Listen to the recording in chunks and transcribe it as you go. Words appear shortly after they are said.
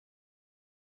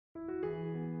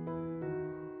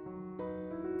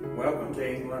Welcome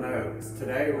to England Oaks.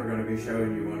 Today we're going to be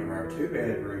showing you one of our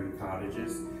 2-bedroom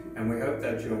cottages, and we hope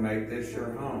that you'll make this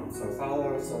your home, so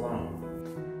follow us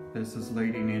along. This is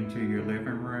leading into your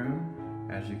living room.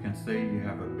 As you can see, you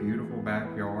have a beautiful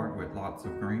backyard with lots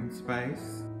of green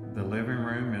space. The living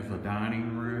room is a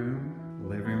dining room,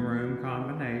 living room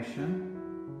combination.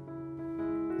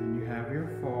 Then you have your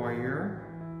foyer,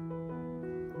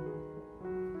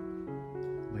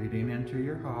 leading into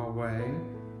your hallway.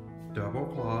 Double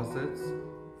closets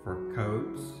for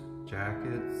coats,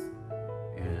 jackets,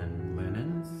 and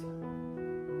linens.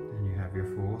 Then you have your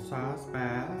full-size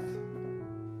bath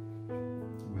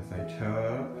with a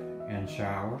tub and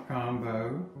shower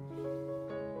combo.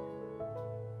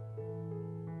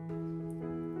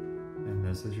 And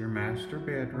this is your master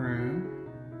bedroom.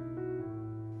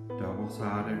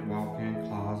 Double-sided walk-in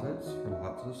closets for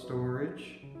lots of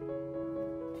storage.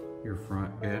 Your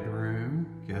front bedroom,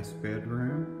 guest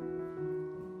bedroom.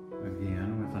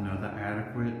 Again, with another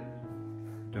adequate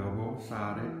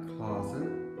double-sided closet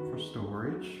for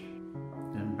storage.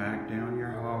 Then back down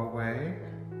your hallway.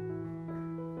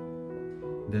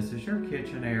 This is your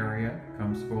kitchen area.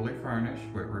 Comes fully furnished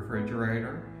with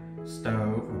refrigerator,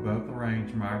 stove,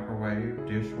 above-the-range microwave,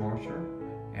 dishwasher,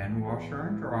 and washer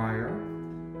and dryer.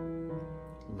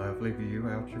 Lovely view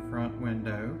out your front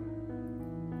window.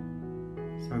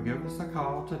 So give us a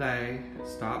call today,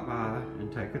 stop by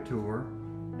and take a tour,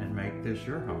 and make this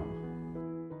your home.